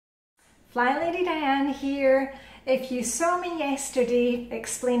Flylady Diane here. If you saw me yesterday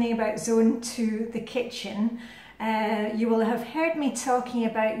explaining about Zone 2, the kitchen, you will have heard me talking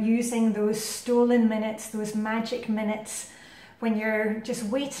about using those stolen minutes, those magic minutes, when you're just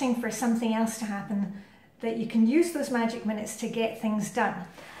waiting for something else to happen, that you can use those magic minutes to get things done.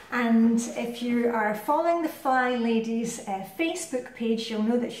 And if you are following the Flylady's Facebook page, you'll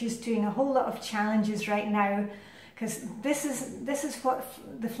know that she's doing a whole lot of challenges right now, because this is what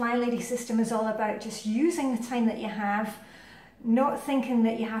the Flylady system is all about, just using the time that you have, not thinking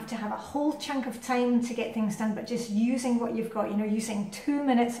that you have to have a whole chunk of time to get things done, but just using what you've got, you know, using 2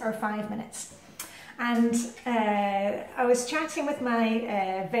 minutes or 5 minutes. And I was chatting with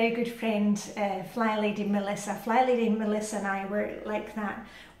my very good friend, Flylady Melissa. Flylady Melissa and I were like that.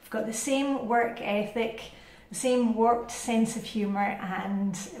 We've got the same work ethic, the same warped sense of humour,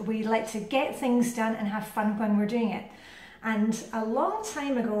 and we like to get things done and have fun when we're doing it. And a long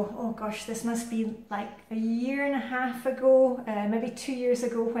time ago, oh gosh, this must be like a year and a half ago, maybe 2 years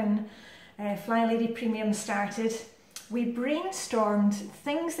ago, when Flylady Premium started, we brainstormed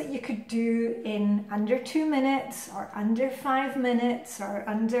things that you could do in under 2 minutes or under 5 minutes or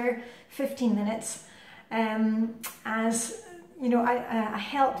under 15 minutes as, you know, a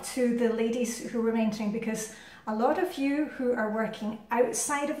help to the ladies who were mentoring, because a lot of you who are working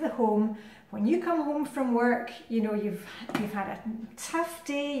outside of the home, when you come home from work, you know, you've had a tough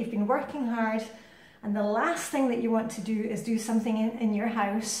day, you've been working hard, and the last thing that you want to do is do something in your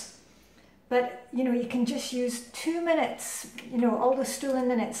house. But, you know, you can just use 2 minutes, you know, all those stolen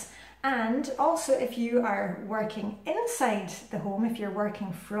minutes. And also, if you are working inside the home, if you're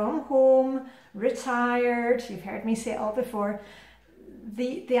working from home, retired, you've heard me say it all before,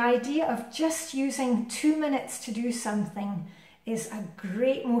 the idea of just using 2 minutes to do something is a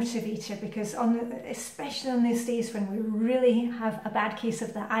great motivator, because especially on these days when we really have a bad case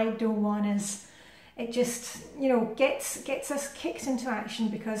of the I don't want us, it just, you know, gets us kicked into action,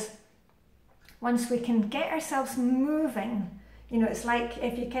 because once we can get ourselves moving, you know, it's like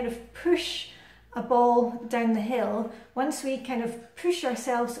if you kind of push a ball down the hill, once we kind of push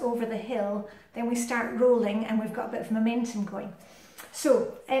ourselves over the hill, then we start rolling and we've got a bit of momentum going.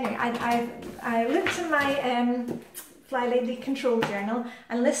 So anyway, I looked in my Flylady control journal,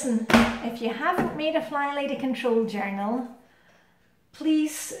 and listen, if you haven't made a Flylady control journal,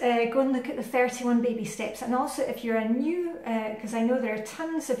 please go and look at the 31 baby steps. And also, if you're a new, because I know there are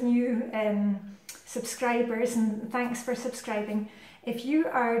tons of new subscribers, and thanks for subscribing. If you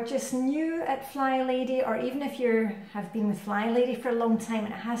are just new at Flylady, or even if you have been with Flylady for a long time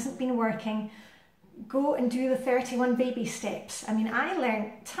and it hasn't been working, go and do the 31 baby steps. I mean, I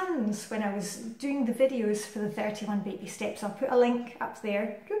learned tons when I was doing the videos for the 31 baby steps. I'll put a link up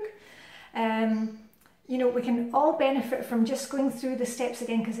there. You know, we can all benefit from just going through the steps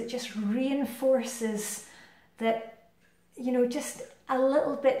again, because it just reinforces that, you know, just a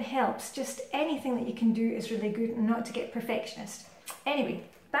little bit helps. Just anything that you can do is really good, and not to get perfectionist. Anyway,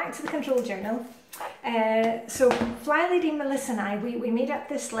 back to the control journal. So Flylady Melissa and I, we made up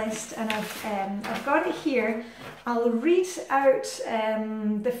this list, and I've got it here. I'll read out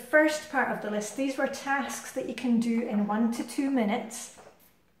the first part of the list. These were tasks that you can do in 1 to 2 minutes.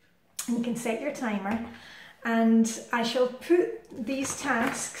 And you can set your timer, and I shall put these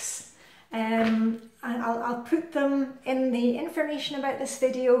tasks, and I'll put them in the information about this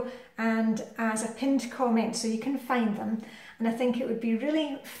video and as a pinned comment, so you can find them. And I think it would be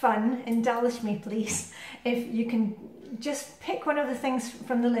really fun, indulge me please, if you can just pick one of the things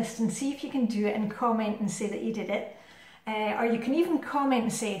from the list and see if you can do it, and comment and say that you did it. Or you can even comment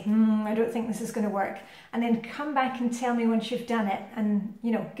and say, I don't think this is going to work, and then come back and tell me once you've done it, and,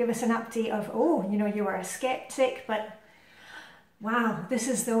 you know, give us an update of, oh, you know, you were a skeptic, but wow, this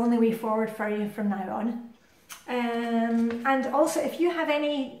is the only way forward for you from now on. And also, if you have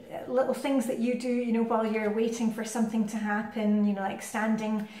any little things that you do, you know, while you're waiting for something to happen, you know, like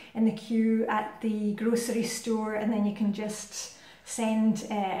standing in the queue at the grocery store, and then you can just send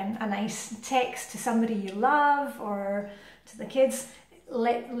a nice text to somebody you love or to the kids,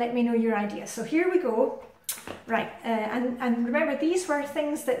 let me know your ideas. So here we go. Right, and remember, these were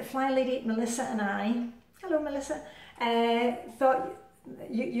things that Flylady Melissa and I, hello Melissa, thought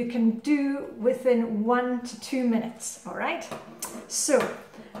you can do within 1 to 2 minutes, all right? So,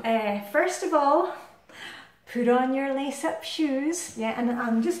 first of all, put on your lace-up shoes. Yeah, and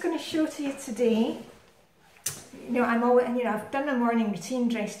I'm just going to show to you today. You know, I've done my morning routine,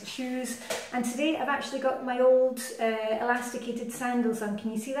 dressed the shoes, and today I've actually got my old elasticated sandals on.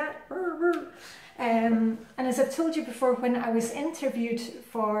 Can you see that? And as I've told you before, when I was interviewed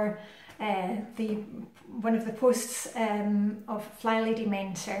for one of the posts of Flylady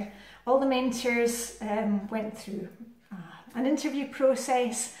Mentor. All the mentors went through an interview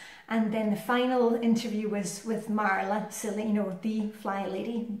process, and then the final interview was with Marla, so you know, the Fly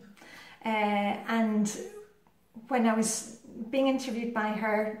Lady. And when I was being interviewed by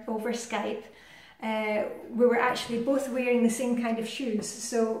her over Skype, we were actually both wearing the same kind of shoes.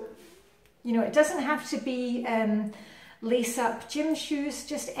 So, you know, it doesn't have to be lace up gym shoes,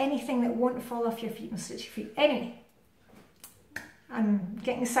 just anything that won't fall off your feet and stitch your feet. Anyway, I'm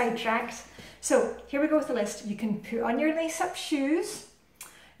getting sidetracked. So here we go with the list. You can put on your lace up shoes.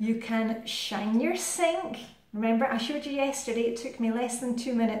 You can shine your sink. Remember, I showed you yesterday, it took me less than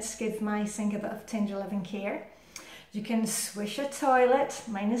 2 minutes to give my sink a bit of tender loving care. You can swish a toilet,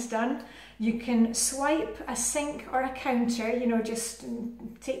 mine is done. You can swipe a sink or a counter, you know, just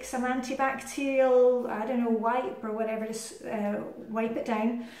take some antibacterial, I don't know, wipe or whatever, just wipe it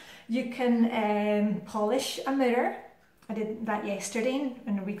down. You can polish a mirror. I did that yesterday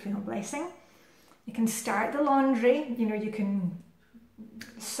in a weekly home blessing. You can start the laundry, you know, you can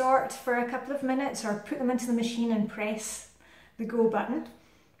sort for a couple of minutes or put them into the machine and press the go button.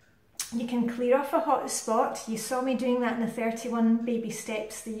 You can clear off a hotspot. You saw me doing that in the 31 baby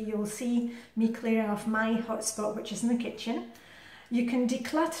steps. You'll see me clearing off my hotspot, which is in the kitchen. You can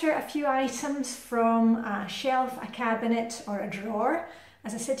declutter a few items from a shelf, a cabinet or a drawer.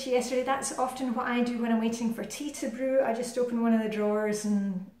 As I said to you yesterday, that's often what I do when I'm waiting for tea to brew. I just open one of the drawers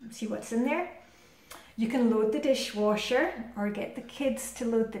and see what's in there. You can load the dishwasher or get the kids to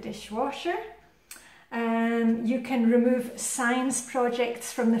load the dishwasher. You can remove science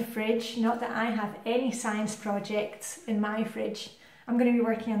projects from the fridge. Not that I have any science projects in my fridge. I'm going to be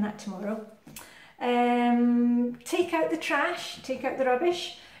working on that tomorrow. Take out the trash, take out the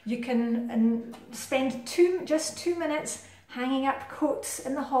rubbish. You can spend just 2 minutes hanging up coats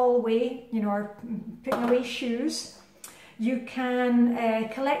in the hallway, you know, or putting away shoes. You can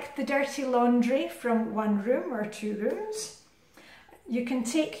collect the dirty laundry from one room or 2 rooms. You can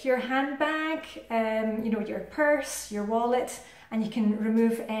take your handbag, you know, your purse, your wallet, and you can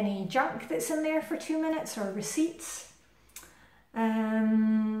remove any junk that's in there for 2 minutes or receipts.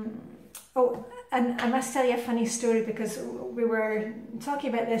 Oh, and I must tell you a funny story, because we were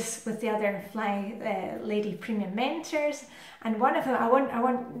talking about this with the other Flylady Premium mentors, and one of them, I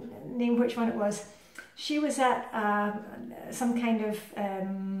won't name which one it was. She was at some kind of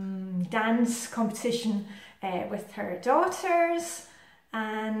dance competition with her daughters,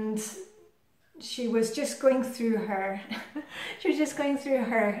 and she was just going through her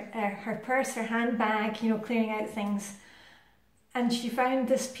her purse, her handbag, you know, clearing out things, and she found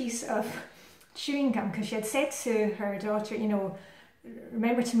this piece of chewing gum, because she had said to her daughter, you know,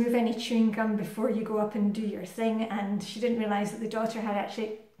 remember to move any chewing gum before you go up and do your thing, and she didn't realise that the daughter had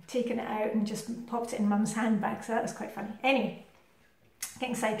actually taken it out and just popped it in mum's handbag, so that was quite funny. Anyway,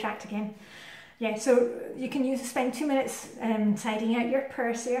 getting sidetracked again. Yeah, so you can spend 2 minutes tidying out your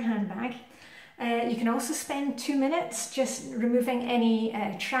purse or your handbag. You can also spend 2 minutes just removing any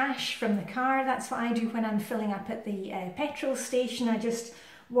trash from the car. That's what I do when I'm filling up at the petrol station. I just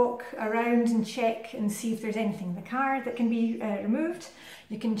walk around and check and see if there's anything in the car that can be removed.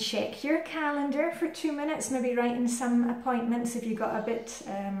 You can check your calendar for 2 minutes, maybe write in some appointments if you got a bit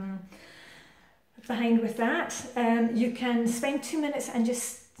behind with that. You can spend 2 minutes and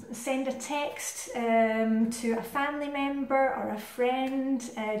just send a text to a family member or a friend,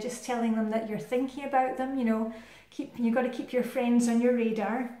 just telling them that you're thinking about them. You know, you've got to keep your friends on your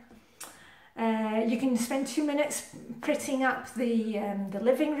radar. You can spend 2 minutes prettying up the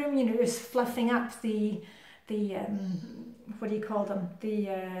living room, you know, just fluffing up the what do you call them,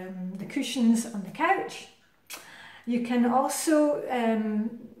 the cushions on the couch. You can also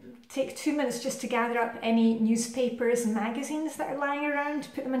take 2 minutes just to gather up any newspapers and magazines that are lying around,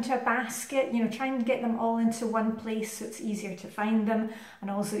 put them into a basket, you know, try and get them all into one place so it's easier to find them and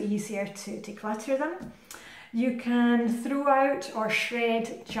also easier to declutter them. You can throw out or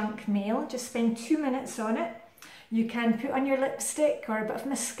shred junk mail, just spend 2 minutes on it. You can put on your lipstick or a bit of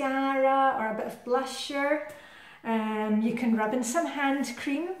mascara or a bit of blusher. You can rub in some hand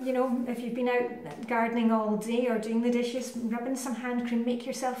cream, you know, if you've been out gardening all day or doing the dishes, rub in some hand cream, make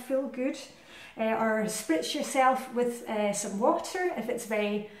yourself feel good. Or spritz yourself with some water if it's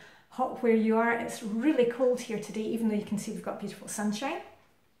very hot where you are. It's really cold here today, even though you can see we've got beautiful sunshine.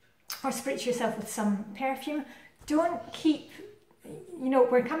 Or spritz yourself with some perfume. Don't keep, you know,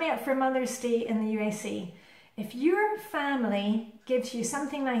 we're coming up for Mother's Day in the USA. If your family gives you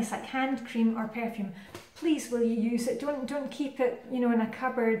something nice like hand cream or perfume, please will you use it. Don't keep it, you know, in a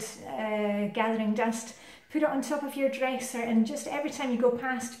cupboard gathering dust. put it on top of your dresser, and just every time you go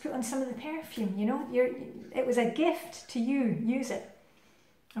past, put on some of the perfume, you know, it was a gift to you, use it.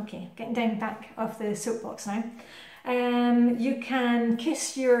 Okay, getting down back off the soapbox now. You can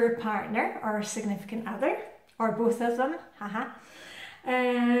kiss your partner or significant other, or both of them, haha.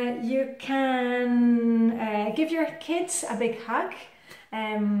 You can give your kids a big hug.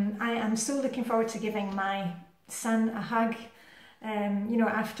 I am so looking forward to giving my son a hug, you know,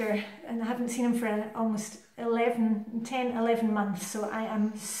 and I haven't seen him for almost 10, 11 months, so I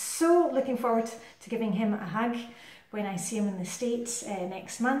am so looking forward to giving him a hug when I see him in the States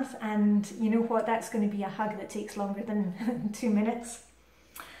next month. And you know what, that's going to be a hug that takes longer than 2 minutes.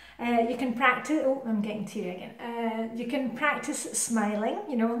 You can practice, oh, I'm getting teary again. You can practice smiling,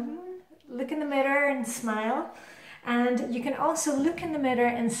 you know, look in the mirror and smile. And you can also look in the mirror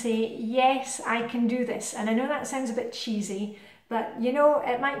and say, yes, I can do this. And I know that sounds a bit cheesy, but you know,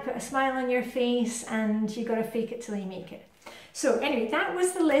 it might put a smile on your face, and you got to fake it till you make it. So anyway, that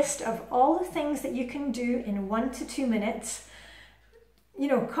was the list of all the things that you can do in 1 to 2 minutes. You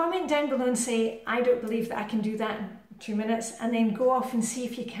know, comment down below and say, I don't believe that I can do that in 2 minutes, and then go off and see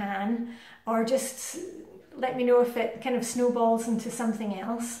if you can, or just let me know if it kind of snowballs into something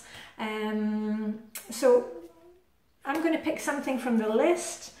else. So I'm going to pick something from the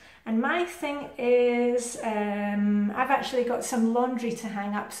list, and my thing is I've actually got some laundry to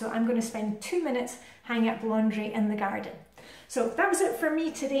hang up, so I'm going to spend 2 minutes hanging up laundry in the garden. So that was it for me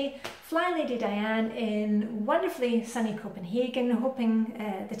today. Flylady Diane in wonderfully sunny Copenhagen, hoping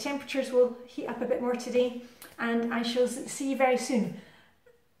the temperatures will heat up a bit more today, and I shall see you very soon.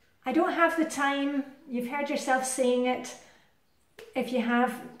 I don't have the time, you've heard yourself saying it. If you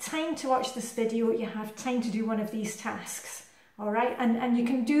have time to watch this video, you have time to do one of these tasks, all right? And you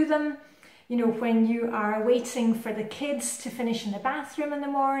can do them, you know, when you are waiting for the kids to finish in the bathroom in the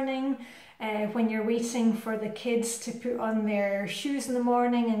morning, when you're waiting for the kids to put on their shoes in the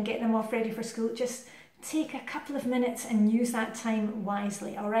morning and get them off ready for school. Just take a couple of minutes and use that time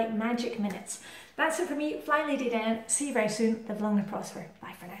wisely, all right? Magic minutes. That's it for me, Flylady Diane. See you very soon. Live long and prosper.